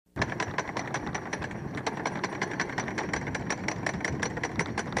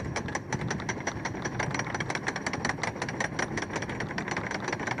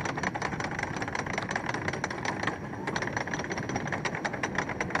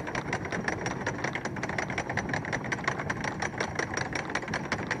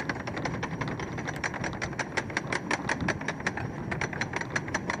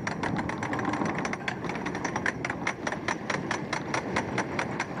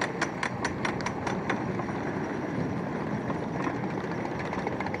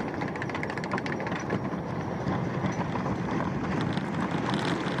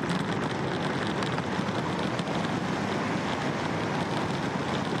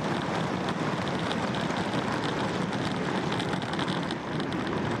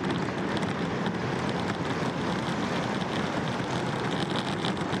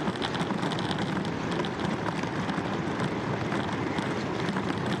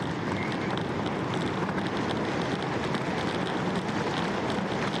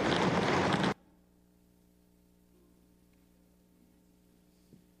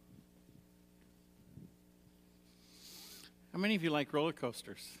many of you like roller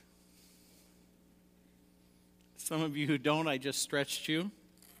coasters? Some of you who don't, I just stretched you.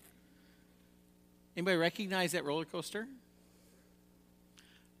 Anybody recognize that roller coaster?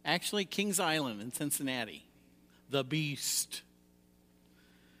 Actually, Kings Island in Cincinnati. The Beast.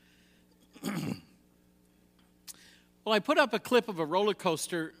 Well, I put up a clip of a roller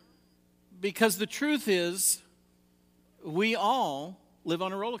coaster because the truth is we all live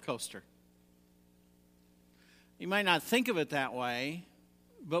on a roller coaster. You might not think of it that way,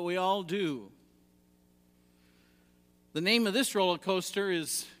 but we all do. The name of this roller coaster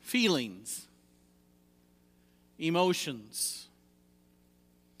is feelings, emotions.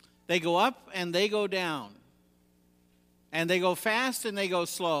 They go up and they go down. And they go fast and they go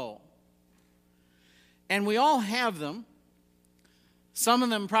slow. And we all have them. Some of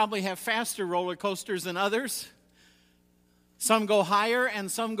them probably have faster roller coasters than others. Some go higher and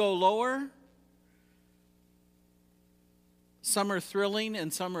some go lower. Some are thrilling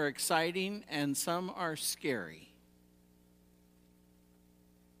and some are exciting and some are scary.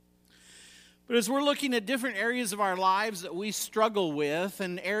 But as we're looking at different areas of our lives that we struggle with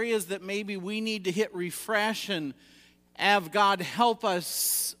and areas that maybe we need to hit refresh and have God help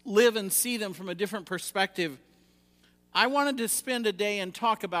us live and see them from a different perspective, I wanted to spend a day and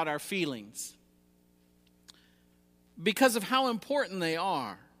talk about our feelings because of how important they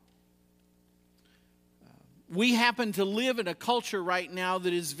are. We happen to live in a culture right now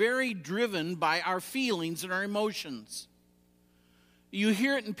that is very driven by our feelings and our emotions. You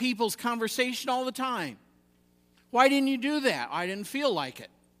hear it in people's conversation all the time. Why didn't you do that? I didn't feel like it.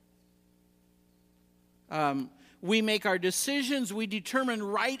 We make our decisions, we determine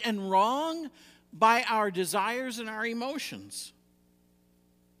right and wrong by our desires and our emotions.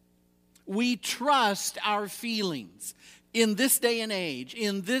 We trust our feelings in this day and age,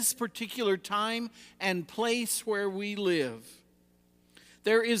 in this particular time and place where we live.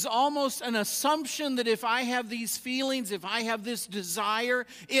 There is almost an assumption that if I have these feelings, if I have this desire,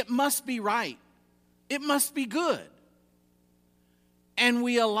 it must be right. It must be good. And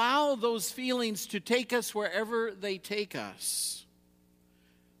we allow those feelings to take us wherever they take us.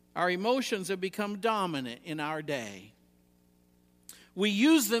 Our emotions have become dominant in our day. We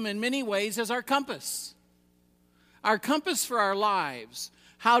use them in many ways as our compass. Our compass for our lives.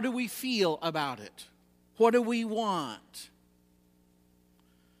 How do we feel about it? What do we want?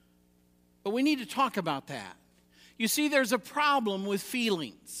 But we need to talk about that. You see, there's a problem with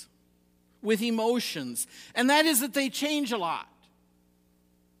feelings, with emotions, and that is that they change a lot.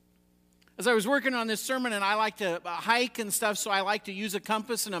 As I was working on this sermon, and I like to hike and stuff, so I like to use a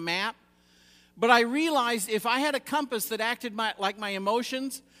compass and a map. But I realized if I had a compass that acted like my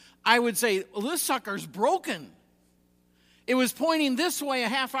emotions, I would say, well, this sucker's broken. It was pointing this way a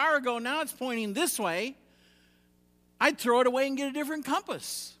half hour ago, now it's pointing this way. I'd throw it away and get a different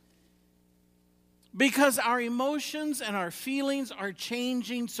compass. Because our emotions and our feelings are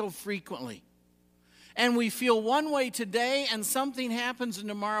changing so frequently. And we feel one way today, and something happens, and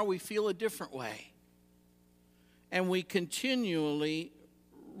tomorrow we feel a different way. And we continually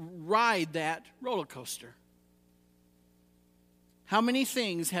ride that roller coaster. How many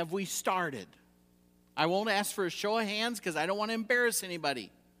things have we started? I won't ask for a show of hands because I don't want to embarrass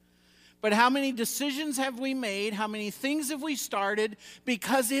anybody. But how many decisions have we made? How many things have we started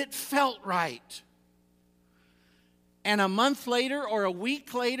because it felt right? And a month later, or a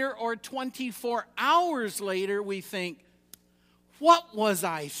week later, or 24 hours later, we think, what was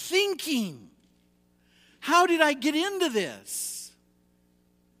I thinking? How did I get into this?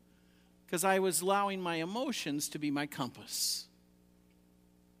 Because I was allowing my emotions to be my compass.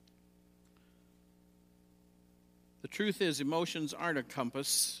 The truth is, emotions aren't a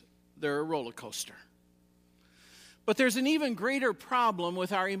compass, they're a roller coaster. But there's an even greater problem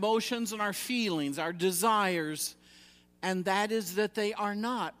with our emotions and our feelings, our desires, and that is that they are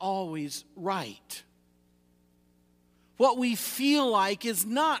not always right. What we feel like is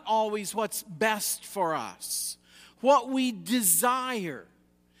not always what's best for us. What we desire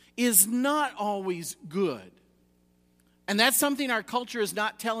is not always good. And that's something our culture is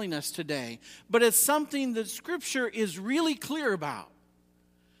not telling us today, but it's something that Scripture is really clear about.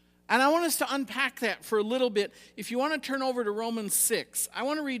 And I want us to unpack that for a little bit. If you want to turn over to Romans 6, I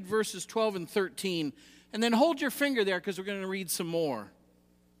want to read verses 12 and 13. And then hold your finger there because we're going to read some more.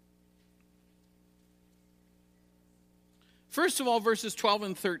 First of all, verses 12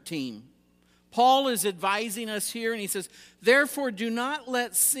 and 13. Paul is advising us here, and he says, therefore do not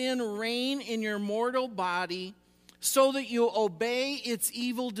let sin reign in your mortal body so that you obey its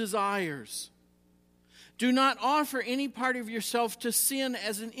evil desires. Do not offer any part of yourself to sin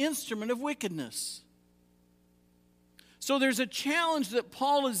as an instrument of wickedness. So there's a challenge that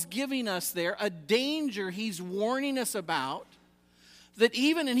Paul is giving us there, a danger he's warning us about, that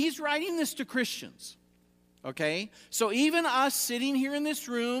even, and he's writing this to Christians, okay? So even us sitting here in this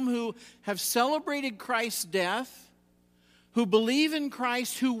room who have celebrated Christ's death, who believe in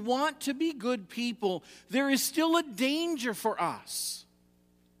Christ, who want to be good people, there is still a danger for us.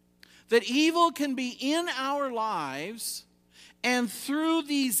 That evil can be in our lives, and through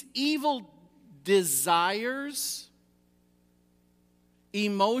these evil desires,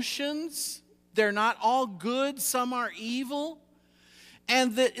 emotions, they're not all good, some are evil,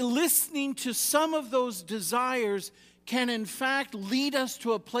 and that listening to some of those desires can in fact lead us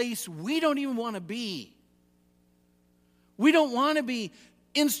to a place we don't even want to be. We don't want to be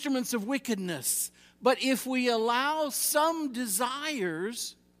instruments of wickedness. But if we allow some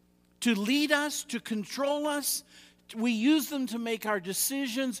desires to lead us, to control us, we use them to make our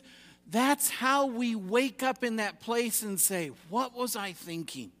decisions, that's how we wake up in that place and say, what was I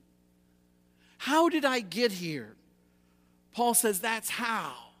thinking? How did I get here? Paul says that's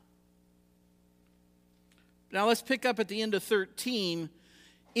how. Now let's pick up at the end of 13.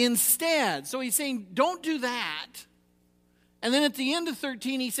 Instead, so he's saying, don't do that. And then at the end of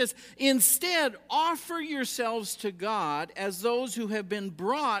 13, he says, instead, offer yourselves to God as those who have been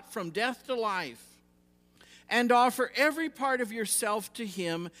brought from death to life, and offer every part of yourself to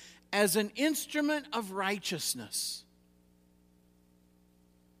him as an instrument of righteousness.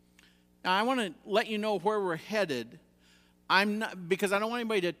 Now, I want to let you know where we're headed. Because I don't want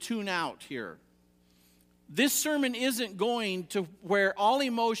anybody to tune out here. This sermon isn't going to where all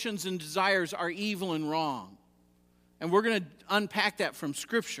emotions and desires are evil and wrong. And we're going to unpack that from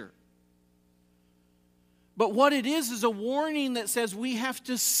Scripture. But what it is a warning that says we have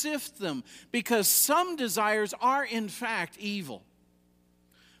to sift them, because some desires are in fact evil.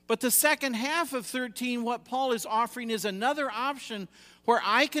 But the second half of 13, what Paul is offering is another option where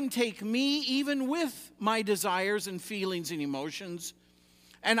I can take me, even with my desires and feelings and emotions,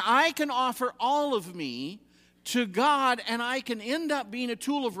 and I can offer all of me to God, and I can end up being a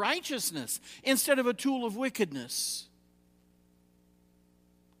tool of righteousness instead of a tool of wickedness.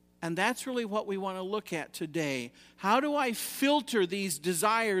 And that's really what we want to look at today. How do I filter these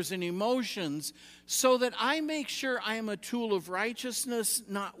desires and emotions so that I make sure I am a tool of righteousness,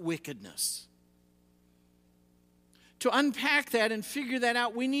 not wickedness? To unpack that and figure that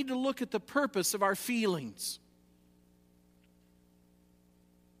out, we need to look at the purpose of our feelings.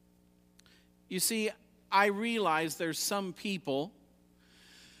 You see, I realize there's some people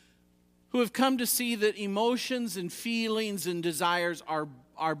who have come to see that emotions and feelings and desires are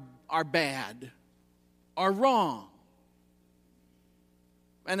bad, are wrong.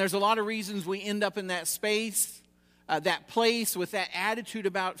 And there's a lot of reasons we end up in that space, that place with that attitude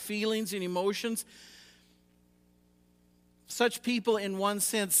about feelings and emotions. Such people, in one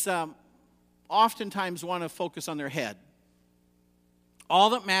sense, oftentimes want to focus on their head.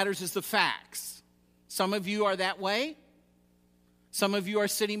 All that matters is the facts. Some of you are that way. Some of you are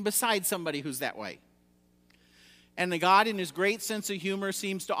sitting beside somebody who's that way. And God, in his great sense of humor,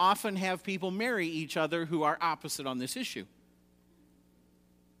 seems to often have people marry each other who are opposite on this issue.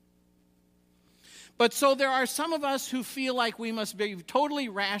 But so there are some of us who feel like we must be totally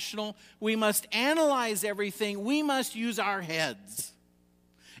rational, we must analyze everything, we must use our heads.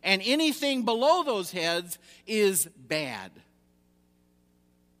 And anything below those heads is bad.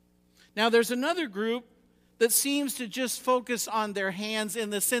 Now there's another group that seems to just focus on their hands in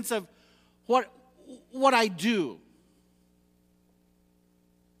the sense of what I do.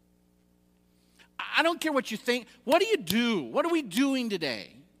 I don't care what you think. What do you do? What are we doing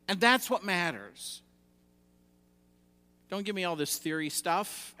today? And that's what matters. Don't give me all this theory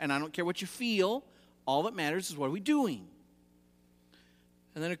stuff, and I don't care what you feel. All that matters is what are we doing?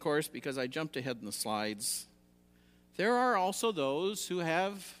 And then, of course, because I jumped ahead in the slides, there are also those who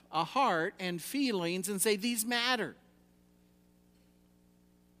have a heart and feelings and say, these matter.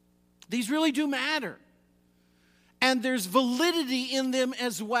 These really do matter. And there's validity in them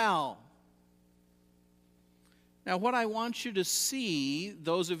as well. Now, what I want you to see,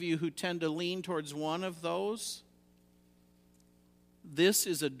 those of you who tend to lean towards one of those, this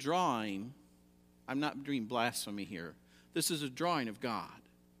is a drawing. I'm not doing blasphemy here. This is a drawing of God.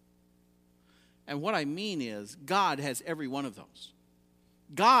 And what I mean is, God has every one of those.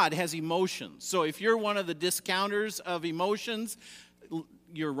 God has emotions. So if you're one of the discounters of emotions,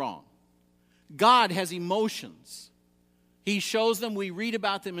 you're wrong. God has emotions. He shows them. We read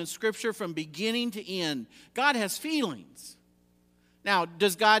about them in Scripture from beginning to end. God has feelings. Now,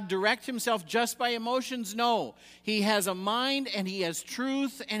 does God direct himself just by emotions? No. He has a mind and he has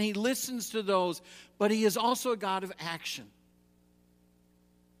truth and he listens to those, but he is also a God of action.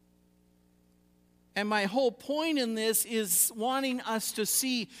 And my whole point in this is wanting us to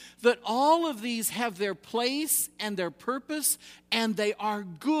see that all of these have their place and their purpose, and they are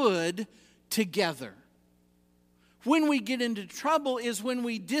good together. When we get into trouble is when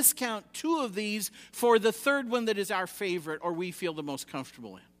we discount two of these for the third one that is our favorite or we feel the most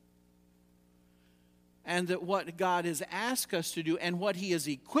comfortable in. And that what God has asked us to do and what he has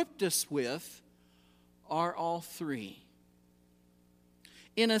equipped us with are all three.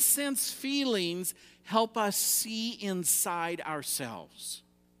 In a sense, feelings help us see inside ourselves.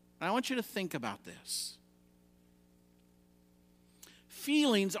 And I want you to think about this.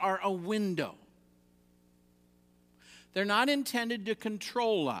 Feelings are a window. They're not intended to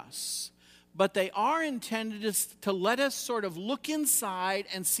control us, but they are intended to let us sort of look inside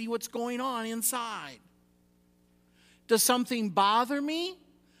and see what's going on inside. Does something bother me?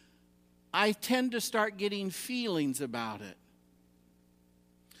 I tend to start getting feelings about it.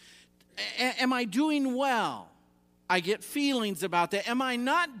 Am I doing well? I get feelings about that. Am I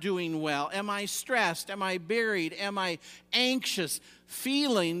not doing well? Am I stressed? Am I buried? Am I anxious?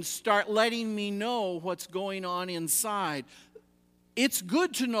 Feelings start letting me know what's going on inside. It's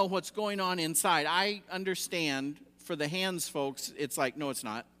good to know what's going on inside. I understand for the hands folks, it's like, no, it's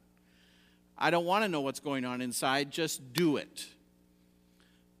not. I don't want to know what's going on inside. Just do it.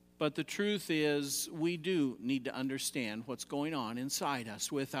 But the truth is, we do need to understand what's going on inside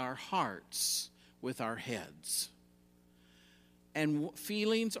us with our hearts, with our heads. And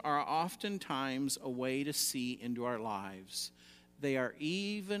feelings are oftentimes a way to see into our lives. They are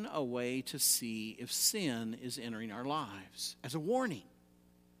even a way to see if sin is entering our lives as a warning.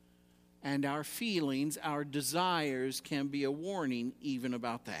 And our feelings, our desires can be a warning even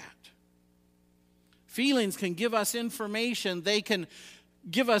about that. Feelings can give us information. They can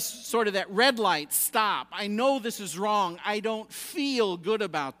give us sort of that red light, stop. I know this is wrong. I don't feel good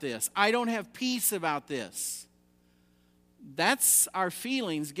about this. I don't have peace about this. That's our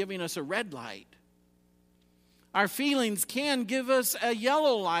feelings giving us a red light. Our feelings can give us a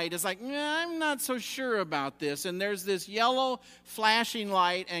yellow light. It's like, I'm not so sure about this. And there's this yellow flashing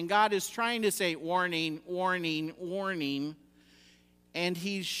light, and God is trying to say, warning, warning, warning. And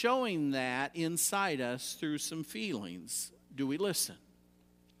he's showing that inside us through some feelings. Do we listen?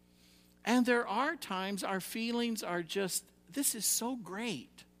 And there are times our feelings are just, this is so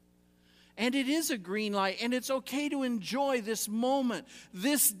great. And it is a green light, and it's okay to enjoy this moment,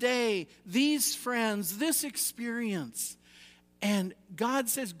 this day, these friends, this experience. And God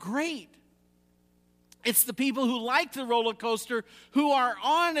says, great. It's the people who like the roller coaster who are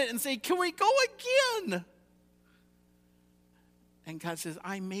on it and say, can we go again? And God says,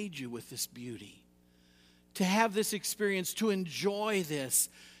 I made you with this beauty. To have this experience, to enjoy this.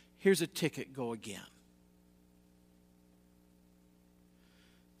 Here's a ticket, go again.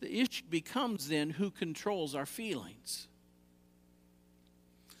 The issue becomes then who controls our feelings.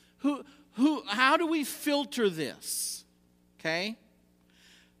 How do we filter this? Okay?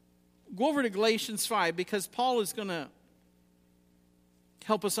 Go over to Galatians 5 because Paul is going to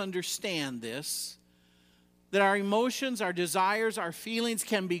help us understand this. That our emotions, our desires, our feelings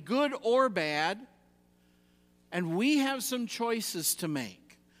can be good or bad. And we have some choices to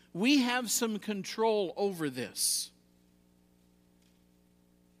make. We have some control over this.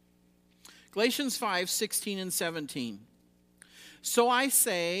 Galatians 5, 16 and 17. So I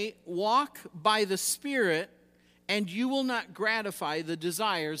say, walk by the Spirit, and you will not gratify the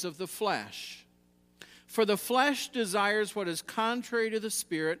desires of the flesh. For the flesh desires what is contrary to the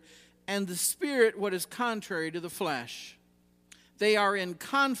Spirit, and the Spirit what is contrary to the flesh. They are in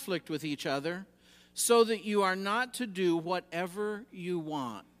conflict with each other, so that you are not to do whatever you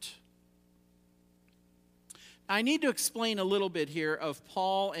want. I need to explain a little bit here of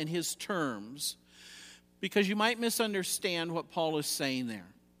Paul and his terms, because you might misunderstand what Paul is saying there.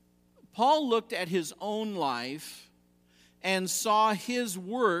 Paul looked at his own life and saw his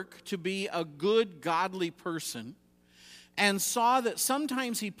work to be a good, godly person, and saw that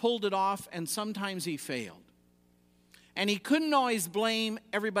sometimes he pulled it off and sometimes he failed. And he couldn't always blame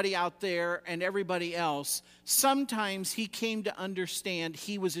everybody out there and everybody else. Sometimes he came to understand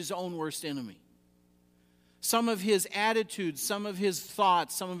he was his own worst enemy. Some of his attitudes, some of his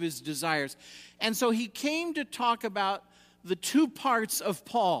thoughts, some of his desires. And so he came to talk about the two parts of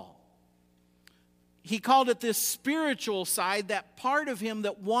Paul. He called it this spiritual side, that part of him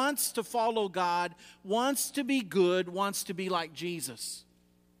that wants to follow God, wants to be good, wants to be like Jesus.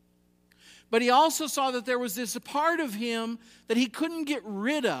 But he also saw that there was this part of him that he couldn't get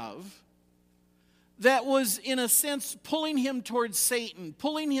rid of that was, in a sense, pulling him towards Satan,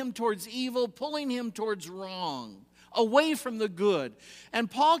 pulling him towards evil, pulling him towards wrong, away from the good. And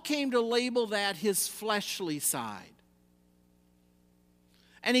Paul came to label that his fleshly side.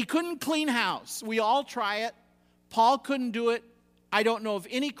 And he couldn't clean house. We all try it. Paul couldn't do it. I don't know of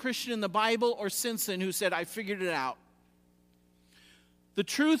any Christian in the Bible or since then who said, I figured it out. The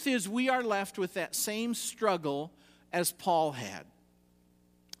truth is, we are left with that same struggle as Paul had.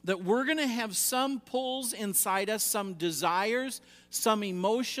 That we're going to have some pulls inside us, some desires, some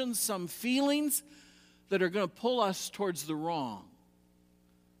emotions, some feelings that are going to pull us towards the wrong,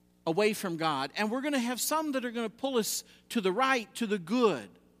 away from God. And we're going to have some that are going to pull us to the right, to the good.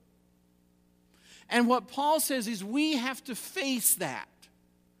 And what Paul says is we have to face that.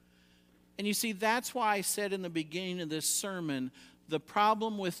 And you see, that's why I said in the beginning of this sermon, the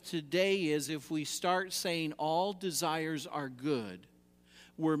problem with today is if we start saying all desires are good,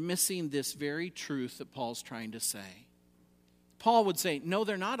 we're missing this very truth that Paul's trying to say. Paul would say, no,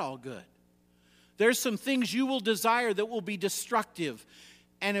 they're not all good. There's some things you will desire that will be destructive.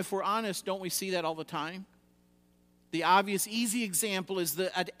 And if we're honest, don't we see that all the time? The obvious, easy example is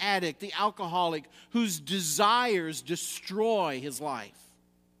the addict, the alcoholic, whose desires destroy his life.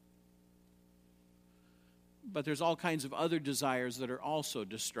 But there's all kinds of other desires that are also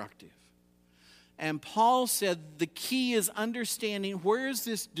destructive. And Paul said the key is understanding, where is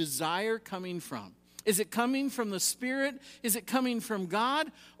this desire coming from? Is it coming from the Spirit? Is it coming from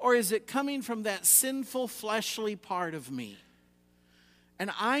God? Or is it coming from that sinful fleshly part of me? And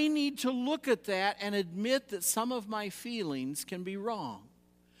I need to look at that and admit that some of my feelings can be wrong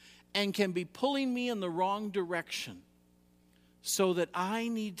and can be pulling me in the wrong direction. So that I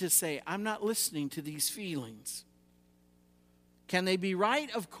need to say, I'm not listening to these feelings. Can they be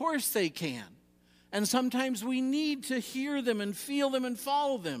right? Of course they can. And sometimes we need to hear them and feel them and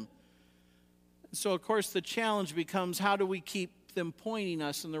follow them. So, of course, the challenge becomes, how do we keep them pointing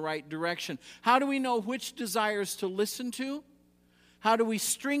us in the right direction? How do we know which desires to listen to? How do we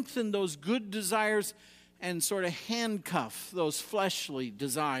strengthen those good desires and sort of handcuff those fleshly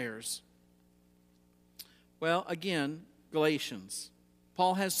desires? Well, again, Galatians.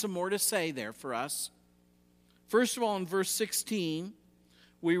 Paul has some more to say there for us. First of all, in verse 16,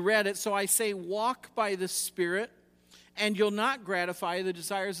 we read it, so I say, walk by the Spirit, and you'll not gratify the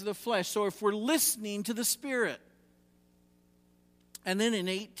desires of the flesh. So if we're listening to the Spirit. And then in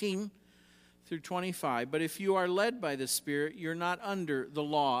 18 through 25, but if you are led by the Spirit, you're not under the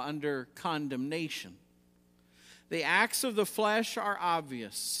law, under condemnation. The acts of the flesh are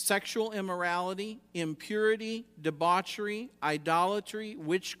obvious: sexual immorality, impurity, debauchery, idolatry,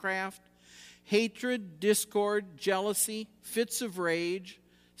 witchcraft, hatred, discord, jealousy, fits of rage,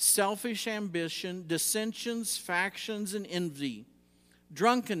 selfish ambition, dissensions, factions, and envy,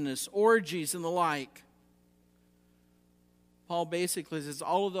 drunkenness, orgies, and the like. Paul basically says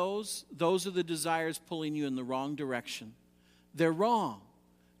all of those are the desires pulling you in the wrong direction. They're wrong.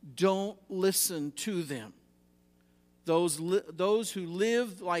 Don't listen to them. Those who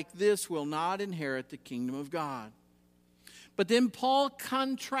live like this will not inherit the kingdom of God. But then Paul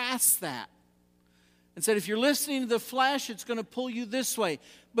contrasts that and said, if you're listening to the flesh, it's going to pull you this way.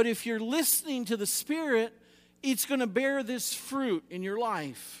 But if you're listening to the Spirit, it's going to bear this fruit in your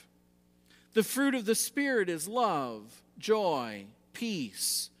life. The fruit of the Spirit is love, joy,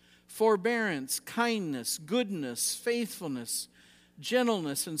 peace, forbearance, kindness, goodness, faithfulness,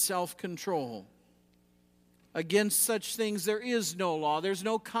 gentleness, and self-control. Against such things there is no law. There's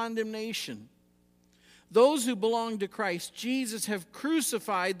no condemnation. Those who belong to Christ Jesus have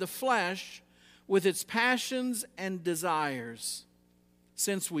crucified the flesh with its passions and desires.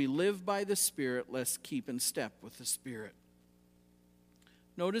 Since we live by the Spirit, let's keep in step with the Spirit.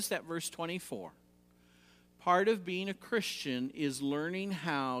 Notice that verse 24. Part of being a Christian is learning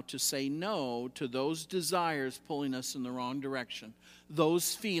how to say no to those desires pulling us in the wrong direction.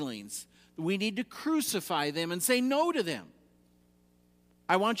 Those feelings. We need to crucify them and say no to them.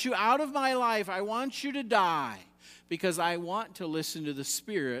 I want you out of my life. I want you to die because I want to listen to the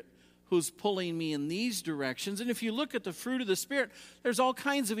Spirit who's pulling me in these directions. And if you look at the fruit of the Spirit, there's all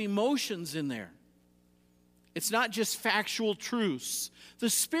kinds of emotions in there. It's not just factual truths. The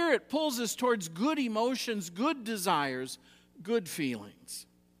Spirit pulls us towards good emotions, good desires, good feelings.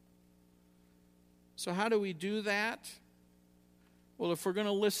 So how do we do that? Well, if we're going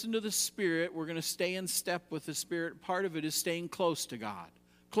to listen to the Spirit, we're going to stay in step with the Spirit. Part of it is staying close to God,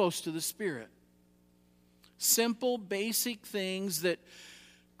 close to the Spirit. Simple, basic things that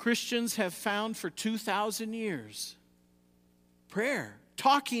Christians have found for 2,000 years. Prayer,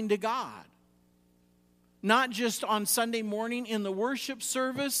 talking to God, Not just on Sunday morning in the worship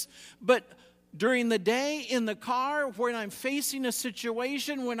service, but during the day in the car when I'm facing a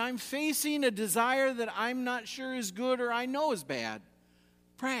situation, when I'm facing a desire that I'm not sure is good or I know is bad.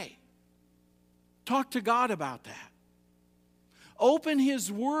 Pray. Talk to God about that. Open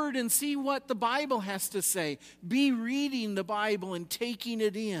His Word and see what the Bible has to say. Be reading the Bible and taking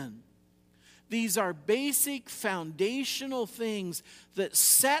it in. These are basic foundational things that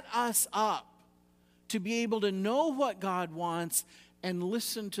set us up to be able to know what God wants and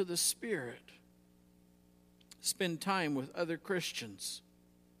listen to the Spirit. Spend time with other Christians.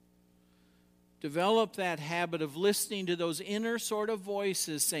 Develop that habit of listening to those inner sort of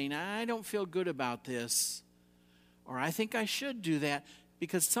voices saying, I don't feel good about this. Or I think I should do that,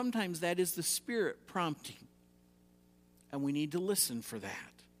 because sometimes that is the Spirit prompting. And we need to listen for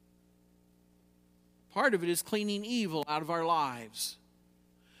that. Part of it is cleaning evil out of our lives.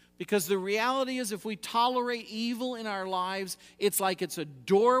 Because the reality is, if we tolerate evil in our lives, it's like it's a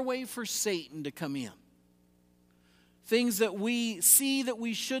doorway for Satan to come in. Things that we see that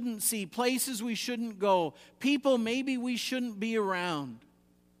we shouldn't see, places we shouldn't go, people maybe we shouldn't be around.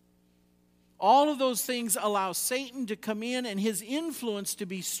 All of those things allow Satan to come in and his influence to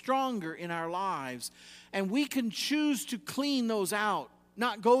be stronger in our lives. And we can choose to clean those out,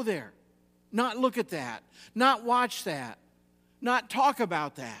 not go there, not look at that, not watch that, not talk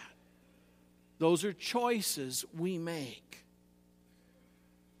about that. Those are choices we make.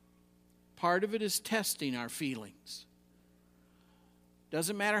 Part of it is testing our feelings.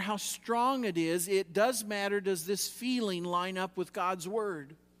 Doesn't matter how strong it is, it does matter, does this feeling line up with God's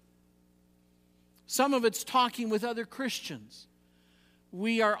Word? Some of it's talking with other Christians.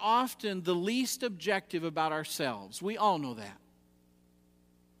 We are often the least objective about ourselves. We all know that.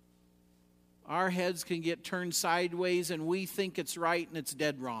 Our heads can get turned sideways and we think it's right and it's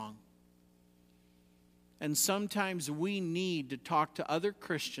dead wrong. And sometimes we need to talk to other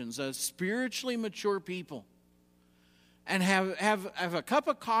Christians, as spiritually mature people, and have a cup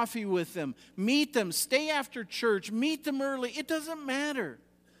of coffee with them, meet them, stay after church, meet them early. It doesn't matter.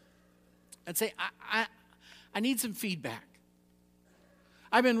 And say, I need some feedback.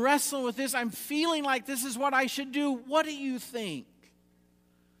 I've been wrestling with this. I'm feeling like this is what I should do. What do you think?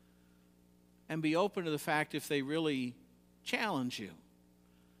 And be open to the fact if they really challenge you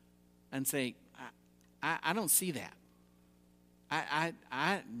and say, I don't see that.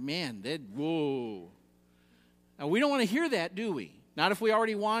 Whoa. Now, we don't want to hear that, do we? Not if we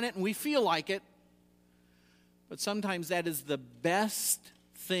already want it and we feel like it. But sometimes that is the best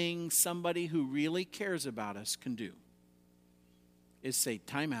thing somebody who really cares about us can do, is say,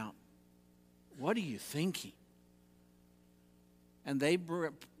 time out. What are you thinking? And they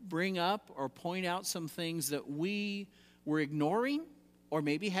bring up or point out some things that we were ignoring or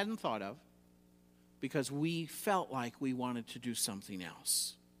maybe hadn't thought of because we felt like we wanted to do something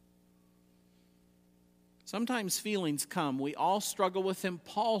else. Sometimes feelings come. We all struggle with them.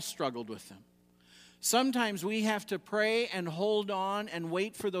 Paul struggled with them. Sometimes we have to pray and hold on and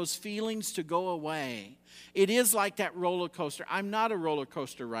wait for those feelings to go away. It is like that roller coaster. I'm not a roller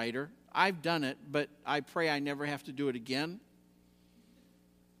coaster rider. I've done it, but I pray I never have to do it again.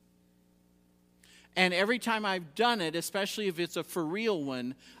 And every time I've done it, especially if it's a for real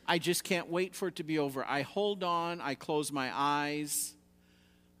one, I just can't wait for it to be over. I hold on, I close my eyes.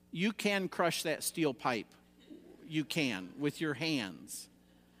 You can crush that steel pipe. You can, with your hands.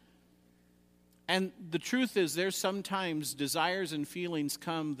 And the truth is, there's sometimes desires and feelings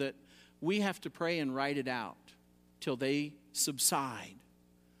come that we have to pray and write it out till they subside.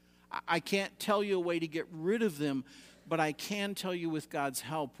 I can't tell you a way to get rid of them, but I can tell you with God's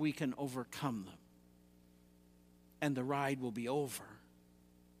help, we can overcome them. And the ride will be over.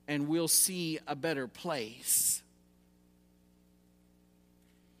 And we'll see a better place.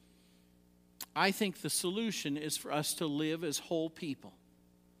 I think the solution is for us to live as whole people,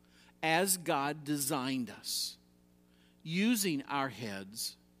 as God designed us, using our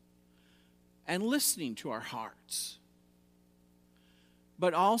heads and listening to our hearts,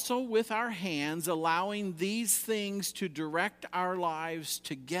 but also with our hands, allowing these things to direct our lives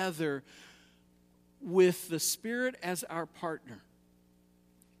together with the Spirit as our partner.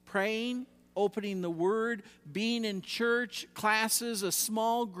 Praying, opening the Word, being in church, classes, a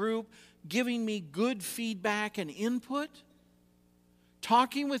small group, giving me good feedback and input,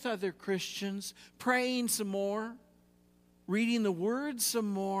 talking with other Christians, praying some more, reading the Word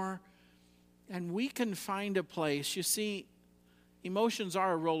some more, and we can find a place. You see, emotions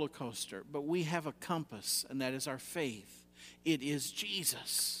are a roller coaster, but we have a compass, and that is our faith. It is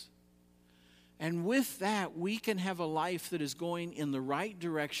Jesus. And with that, we can have a life that is going in the right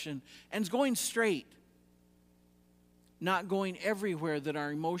direction and is going straight. not going everywhere that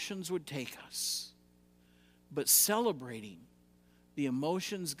our emotions would take us, but celebrating the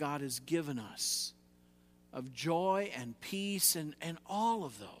emotions God has given us of joy and peace and all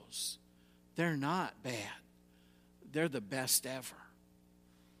of those. They're not bad. They're the best ever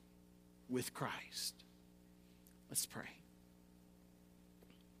with Christ. Let's pray.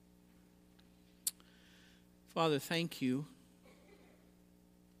 Father, thank you.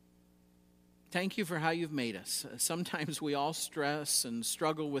 Thank you for how you've made us. Sometimes we all stress and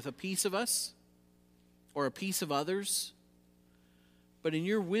struggle with a piece of us or a piece of others. But in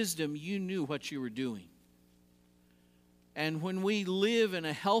your wisdom, you knew what you were doing. And when we live in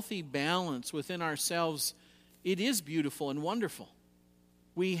a healthy balance within ourselves, it is beautiful and wonderful.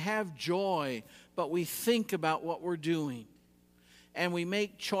 We have joy, but we think about what we're doing. And we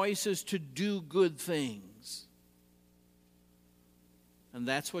make choices to do good things. And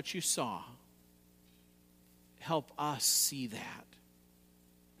that's what you saw. Help us see that.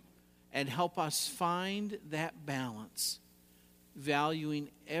 And help us find that balance, valuing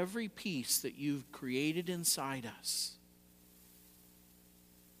every piece that you've created inside us,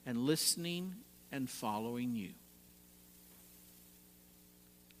 and listening and following you.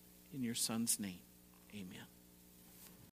 In your Son's name, amen.